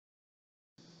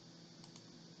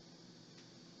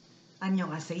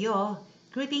Annyeonghaseyo.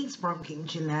 Greetings from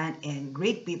Kimchi Land and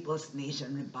Great People's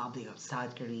Nation Republic of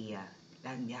South Korea.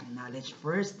 Let me acknowledge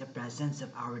first the presence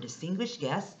of our distinguished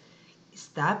guests,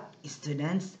 staff,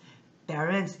 students,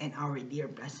 parents, and our dear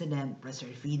President, Professor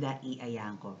Frida E.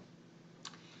 Ayanko.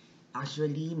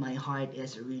 Actually, my heart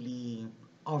is really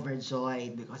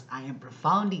overjoyed because I am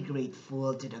profoundly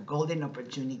grateful to the golden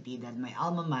opportunity that my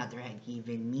alma mater had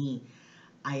given me.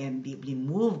 I am deeply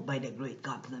moved by the great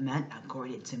compliment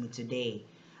accorded to me today.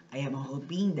 I am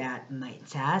hoping that my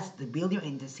task to build your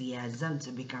enthusiasm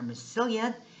to become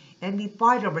resilient and be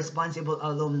part of responsible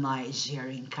alumni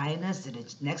sharing kindness to the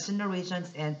next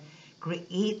generations and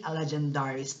create a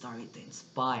legendary story to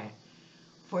inspire.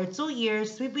 For 2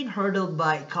 years, we've been hurdled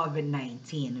by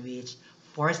COVID-19, which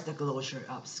forced the closure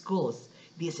of schools.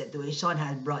 This situation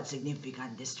has brought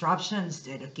significant disruptions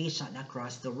to education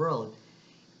across the world.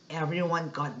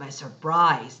 Everyone caught by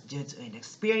surprise due to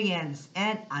inexperience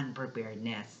and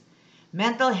unpreparedness.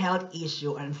 Mental health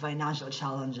issues and financial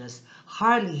challenges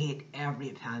hardly hit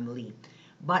every family.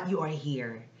 But you are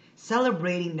here,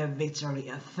 celebrating the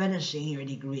victory of finishing your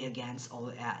degree against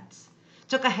all odds.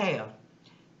 Chokaheo,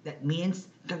 that means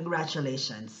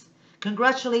congratulations.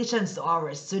 Congratulations to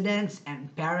our students and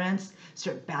parents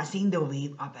surpassing the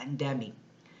wave of pandemic.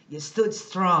 You stood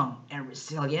strong and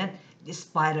resilient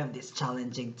despite of this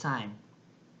challenging time.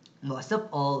 Most of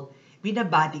all,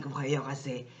 binabati ko kayo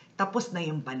kasi tapos na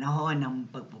yung panahon ng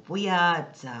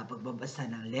pagpupuyat, sa pagbabasa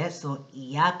ng lesson,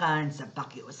 iyakan, sa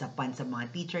pakiusapan sa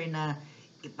mga teacher na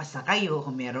ipasa kayo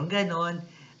kung meron ganon,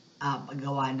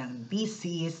 paggawa ng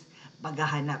thesis,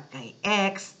 paghahanap kay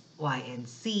X, Y, and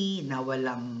Z na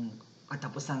walang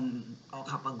katapusang o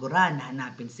kapaguran na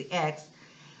hanapin si X,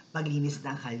 maglinis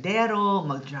ng kaldero,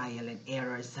 mag-trial and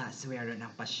error sa swero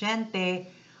ng pasyente,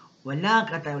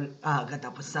 walang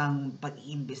katapusang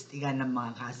pag-iimbestiga ng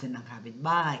mga kaso ng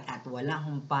kapitbahay at walang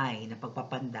humpay na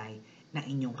pagpapanday ng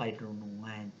inyong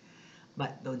karunungan.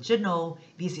 But don't you know,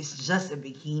 this is just a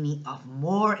beginning of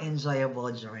more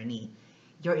enjoyable journey.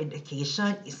 Your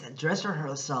education is a dress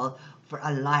rehearsal for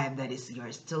a life that is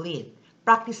yours to lead.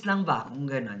 Practice lang ba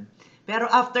kung ganun? Pero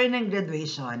after ng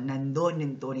graduation, nandun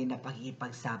yung tunay na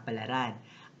pakikipagsapalaran.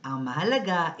 Ang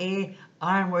mahalaga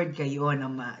armored kayo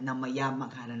ng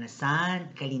mayamang karanasan,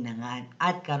 kalinangan,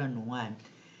 at karunungan.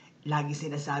 Lagi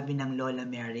sinasabi ng Lola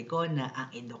Mary ko na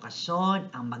ang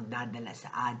edukasyon ang magdadala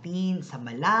sa atin sa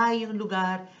malayong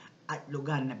lugar at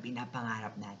lugar na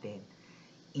pinapangarap natin.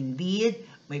 Indeed,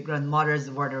 my grandmother's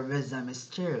word of wisdom is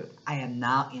true. I am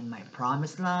now in my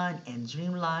promised land and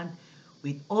dreamland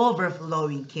with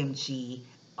overflowing kimchi,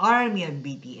 army of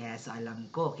BTS. So alam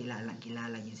ko, kilala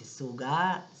niyo si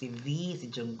Suga, si V, si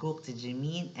Jungkook, si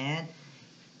Jimin, and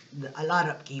a lot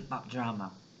of K-pop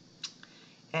drama.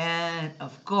 And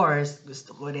of course,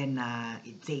 gusto ko rin na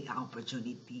i-take ang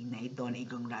opportunity na ito na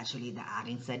i-congratulate ang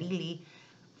aking sarili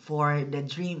for the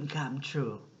dream come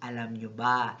true. Alam nyo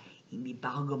ba, hindi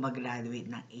pa ako gumagraduate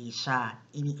ng Asia.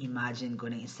 Ini-imagine ko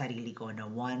na yung sarili ko na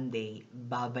one day,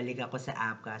 babalik ako sa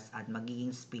APCAS at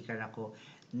magiging speaker ako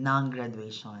ng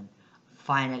graduation.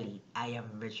 Finally, I am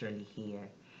virtually here.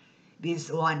 This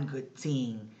is one good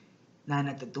thing na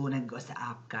natutunan ko sa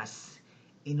APCAS.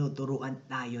 Inuturuan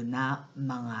tayo na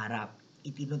mangarap.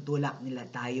 Itinutulak nila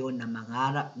tayo na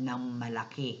mangarap ng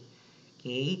malaki.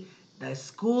 Okay? The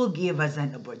school gave us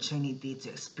an opportunity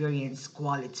to experience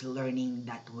quality learning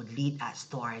that would lead us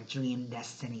to our dream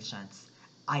destinations.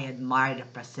 I admire the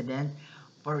President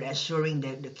for assuring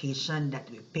the education that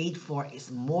we paid for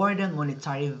is more than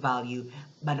monetary value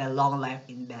but a long life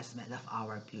investment of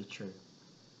our future.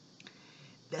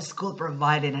 The school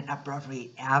provided an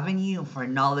appropriate avenue for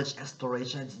knowledge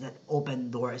explorations that opened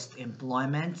doors to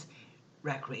employment,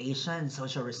 recreation,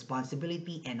 social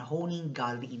responsibility, and honing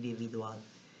godly individuals.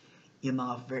 Yung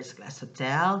mga first-class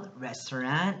hotel,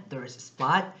 restaurant, tourist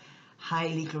spot,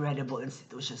 highly credible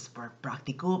institutions for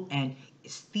practicum, and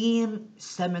esteemed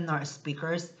seminar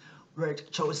speakers were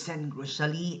chosen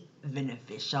crucially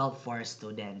beneficial for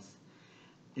students.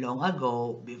 Long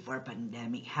ago, before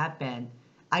pandemic happened,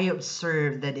 I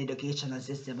observed that the educational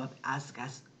system of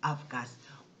APCAS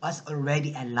was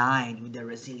already aligned with the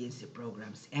resiliency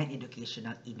programs and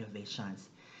educational innovations.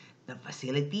 The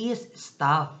facilities,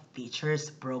 staff, teachers,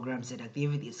 programs, and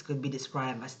activities could be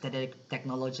described as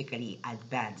technologically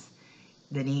advanced.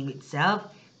 The name itself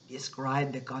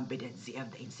described the competency of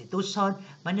the institution,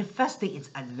 manifesting its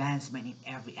advancement in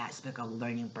every aspect of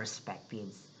learning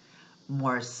perspectives.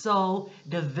 More so,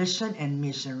 the vision and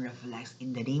mission reflects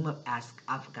in the name of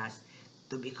APCAS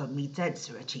to be committed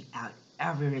to reaching out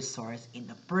every resource in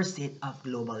the pursuit of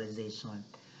globalization.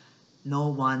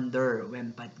 No wonder when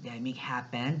pandemic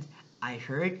happened, I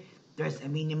heard There's a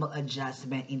minimal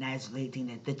adjustment in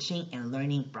isolating the teaching and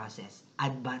learning process.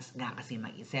 Advanced nga kasi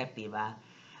mag-isip, di ba?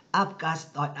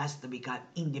 APCAS taught us to become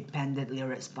independently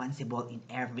responsible in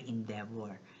every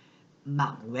endeavor.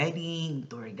 Mock wedding,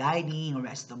 tour guiding,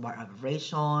 restaurant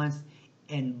operations,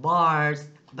 and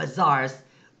bazaars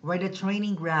were the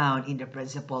training ground in the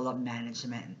principle of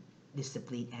management,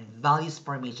 discipline, and values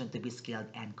formation to be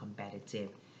skilled and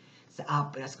competitive. Sa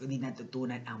APCAS ko din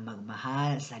natutunan ang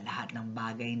magmahal sa lahat ng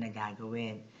bagay na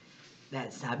gagawin.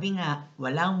 Dahil sabi nga,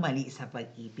 walang mali sa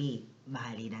pag-ibig.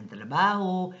 Mahalin ang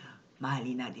trabaho,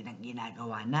 mahalin natin ang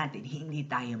ginagawa natin, hindi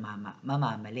tayo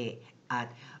mamamali.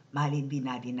 At mahalin din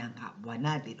natin ang kapwa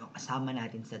natin o kasama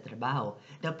natin sa trabaho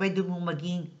na pwede mong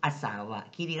maging asawa.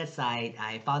 Kidding aside,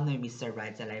 I found my Mr.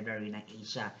 Right sa library ng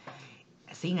Asia.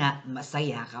 Kasi nga,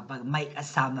 masaya kapag may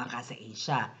kasama ka sa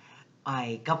Asia.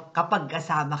 Kapag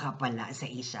kasama ka pala sa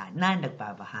Asia na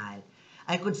nagpapahal.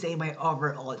 I could say my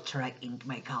overall trek in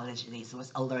my college days was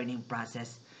a learning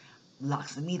process,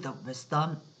 locksmith of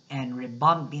wisdom, and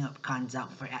rebumping of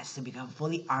conduct for us to become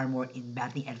fully armored in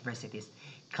battling adversities,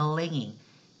 clinging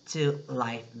to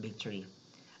life victory.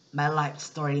 My life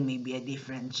story may be a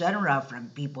different genre from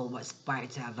people who aspire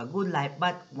to have a good life,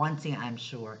 but one thing I'm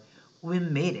sure, we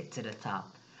made it to the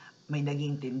top. May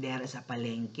naging tindera sa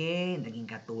palengke, naging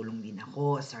katulong din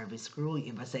ako, service crew,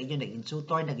 yung iba sa inyo naging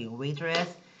tutor, naging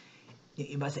waitress, yung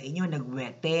iba sa inyo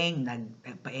nagweteng,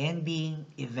 nagpa-ending,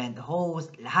 event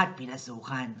host, lahat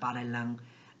pinasukan para lang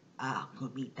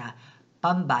kumita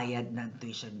pambayad ng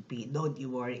tuition fee. Don't you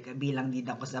worry, kabilang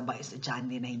din ako sa mga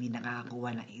estudyante na hindi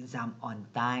nakakakuha ng exam on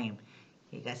time.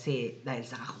 Kasi dahil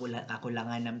sa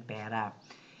kakulangan ng pera.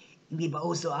 Hindi ba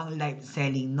uso ang live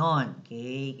selling nun?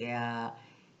 Okay?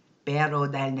 Pero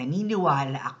dahil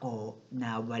naniniwala ako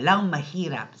na walang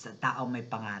mahirap sa taong may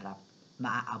pangarap,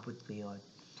 maaabot ko yon.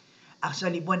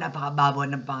 Actually po, napakababaw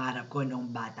ng pangarap ko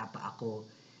noong bata pa ako.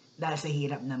 Dahil sa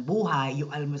hirap ng buhay, yung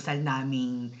almusal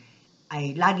namin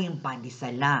ay laging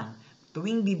pandesal lang.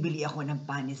 Tuwing bibili ako ng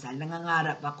pandesal,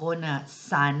 nangangarap ako na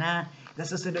sana sa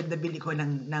susunod na bili ko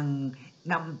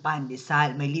ng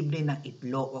pandesal, may libre ng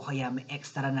itlog o kaya may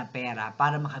extra na pera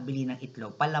para makabili ng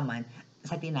itlog, palaman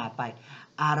sa tinapay.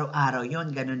 Araw-araw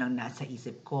yon, ganun ang nasa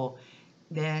isip ko.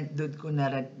 Then, doon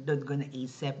ko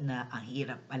naisip na ang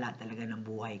hirap pala talaga ng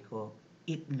buhay ko.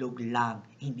 Itlog lang,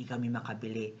 hindi kami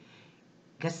makabili.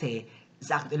 Kasi,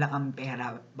 sakto lang ang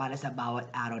pera para sa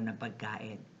bawat araw na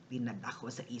pagkain. Tinatag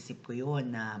ko sa isip ko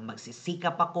yun na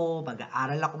magsisikap ako,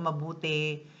 mag-aaral ako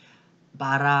mabuti,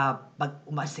 para pag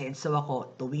umasenso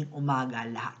ako, tuwing umaga,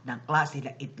 lahat ng klase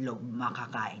na itlog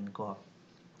makakain ko.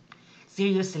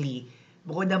 Seriously,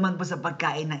 bukod naman po sa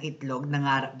pagkain ng itlog,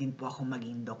 nangarap din po ako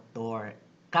maging doktor.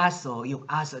 Kaso, yung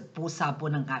aso at pusa po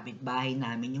ng kapitbahay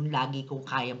namin, yung lagi kong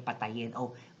kayang patayin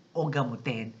o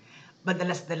gamutin.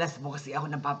 Madalas-dalas po kasi ako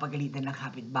napapagalitan ng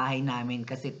kapitbahay namin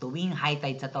kasi tuwing high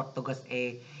tide sa Tortugas,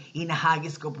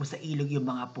 hinahagis ko po sa ilog yung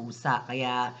mga pusa.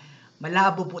 Kaya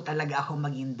malabo po talaga ako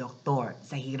maging doktor.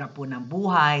 Sa hirap po ng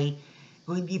buhay,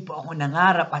 kung hindi po ako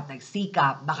nangarap at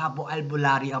nagsikap, baka po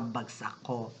albularyo ang bagsak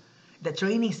ko. The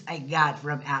trainings I got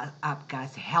from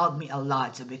APCAS helped me a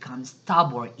lot to become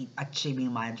stubborn in achieving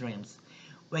my dreams.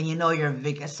 When you know your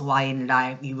biggest why in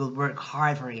life, you will work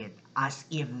hard for it as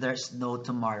if there's no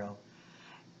tomorrow.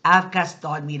 APCAS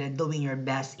taught me that doing your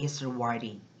best is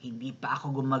rewarding. Hindi pa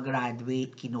ako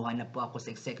gumagraduate, kinuha na po ako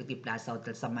sa Executive Plaza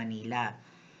Hotel sa Manila.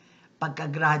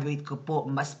 Pagka-graduate ko po,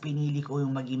 mas pinili ko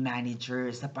yung maging manager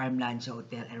sa Farmlandia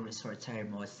Hotel and Resort sa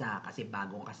Hermosa kasi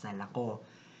bagong kasal ako.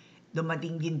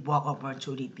 Dumating din po ang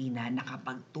opportunity na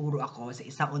nakapagturo ako sa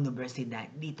isang universidad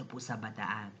dito po sa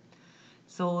Bataan.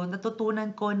 So,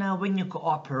 natutunan ko na when you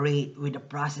cooperate with the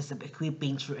process of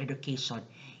equipping through education,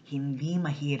 hindi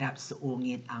mahirap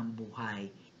suungit ang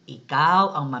buhay.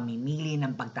 Ikaw ang mamimili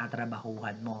ng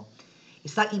pagtatrabahuhan mo.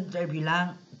 Isang interview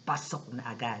lang, pasok na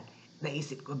agad.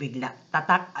 Naisip ko bigla,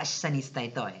 tatak asyanista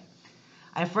ito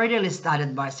I furtherly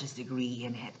studied master's degree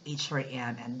in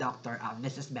HRM and Doctor of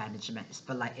Business Management,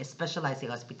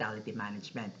 specializing in hospitality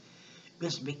management,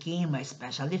 which became my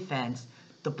special defense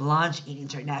to plunge in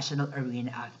international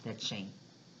arena of teaching.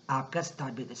 APCAS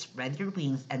taught me to spread your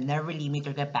wings and never limit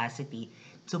your capacity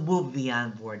to move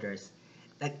beyond borders.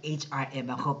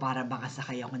 Nag-HRM ako para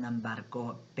makasakay ako ng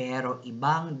barko, pero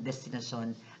ibang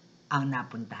destinasyon ang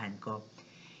napuntahan ko.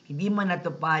 Hindi man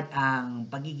natupad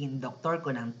ang pagiging doktor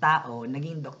ko ng tao,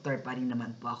 naging doktor pa rin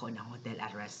naman po ako ng hotel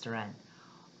at restaurant.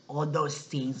 All those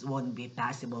things won't be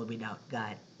possible without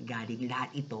God. Galing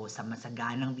lahat ito sa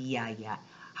masaganang biyaya,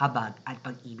 habag at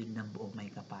pag-ibig ng buong may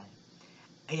kapal.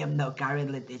 I am now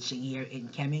currently teaching here in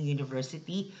Keming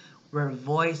University where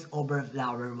voice over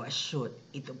flower was shoot.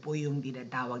 Ito po yung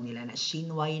tinatawag nila na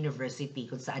Shinhua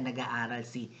University kung saan nag-aaral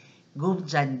si Gum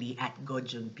Janli at Go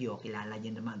Junpyo. Kilala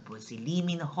niyo naman po si Lee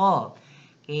Min Ho.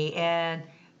 Okay, and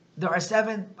there are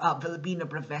 7 Filipino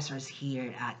professors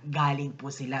here at galing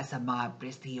po sila sa mga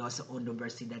prestigyosong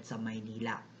universidad sa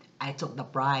Maynila. I took the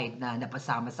pride na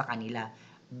napasama sa kanila.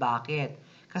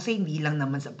 Bakit? Kasi hindi lang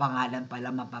naman sa pangalan pala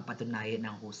mapapatunayan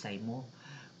ang husay mo.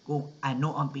 Kung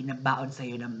ano ang pinabaon sa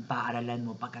iyo ng paaralan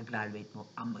mo pagka-graduate mo,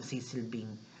 ang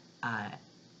magsisilbing uh,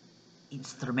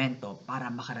 instrumento para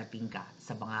makarating ka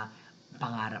sa mga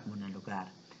pangarap mo na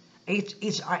lugar.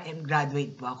 HRM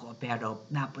graduate po ako pero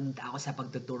napunta ako sa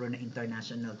pagtuturo ng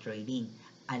international trading.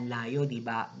 Ang layo, di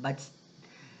ba? But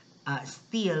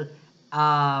still,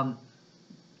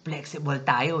 flexible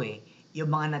tayo eh. Yung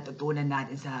mga natutunan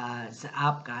natin sa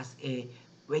APCAS,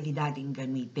 pwede natin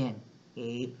gamitin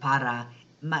para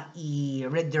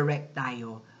ma-redirect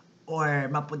tayo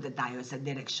or mapunta tayo sa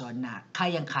direksyon na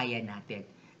kayang-kaya natin.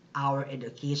 Our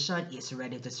education is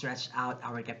ready to stretch out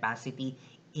our capacity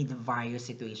in various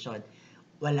situations.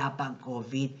 Wala pang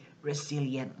COVID,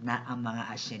 resilient na ang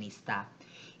mga Asianista.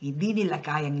 Hindi nila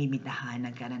kayang limitahan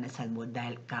ang karanasan mo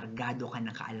dahil kargado ka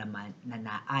ng kaalaman na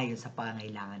naayon sa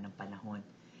pangangailangan ng panahon.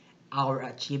 Our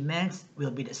achievements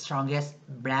will be the strongest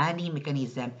branding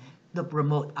mechanism to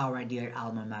promote our dear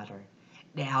alma mater.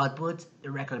 The outputs, the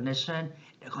recognition,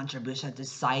 the contribution to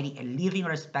society, and living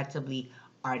respectably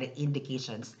are the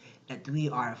indications that we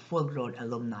are full-grown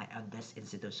alumni of these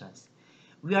institutions.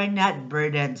 We are not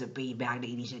burdened to pay back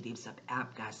the initiatives of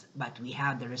APCAS, but we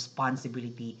have the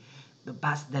responsibility to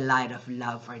pass the light of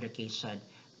love for education,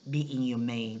 being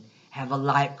humane, have a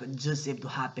life conducive to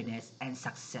happiness and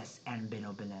success and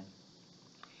benevolence.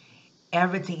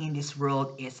 Everything in this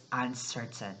world is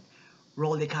uncertain.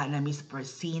 World economies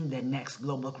foreseen the next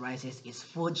global crisis is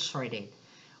food shortage.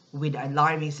 With the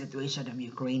alarming situation of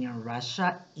Ukraine and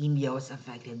Russia, India was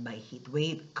affected by heat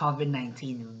wave,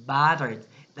 COVID-19 battered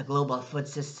the global food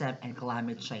system, and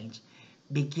climate change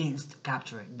begins to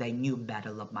capture the new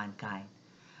battle of mankind.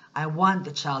 I want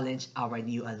to challenge our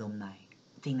new alumni.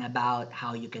 Think about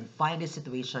how you can find the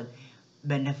situation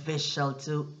beneficial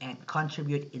to and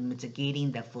contribute in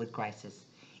mitigating the food crisis.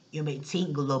 You may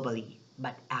think globally,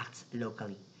 but act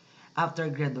locally. After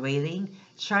graduating,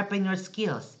 sharpen your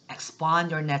skills,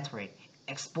 expand your network,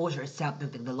 expose yourself to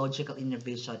technological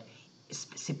innovation,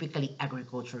 specifically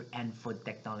agriculture and food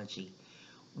technology.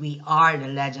 We are the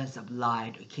legends of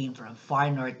light who came from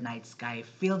far north night sky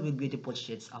filled with beautiful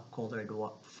sheets of colored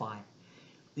fire.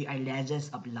 We are legends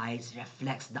of light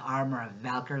reflects the armor of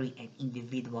Valkyrie and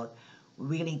individual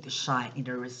willing to shine in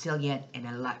the resilient and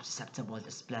a life susceptible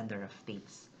to splendor of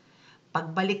things.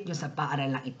 Pagbalik nyo sa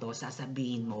paaralang ito,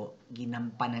 sasabihin mo,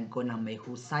 ginampanan ko ng may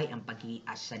husay ang pagiging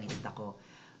Asianista ko.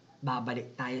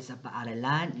 Babalik tayo sa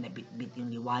paaralan, nabitbit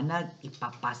yung liwanag,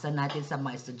 ipapasa natin sa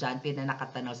mga estudyante na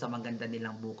nakatanaw sa maganda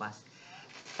nilang bukas.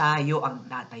 Tayo ang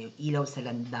tatayo ilaw sa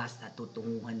landas na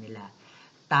tutunguhan nila.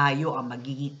 Tayo ang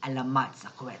magiging alamat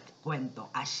sa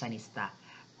kwento Asianista.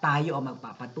 Tayo ang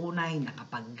magpapatunay na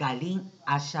kapag galing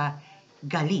Asya,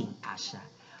 galing Asya.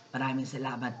 Maraming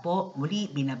salamat po.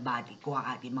 Muli, binabati ko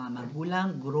ang ating mga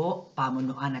magulang, guro,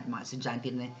 pamunuan at mga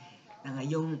estudyante na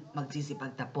ngayong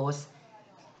magsisipagtapos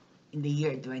in the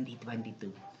year 2022.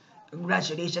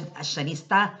 Congratulations,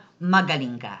 Asianista.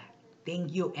 Magaling ka. Thank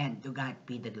you and to God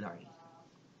be the glory.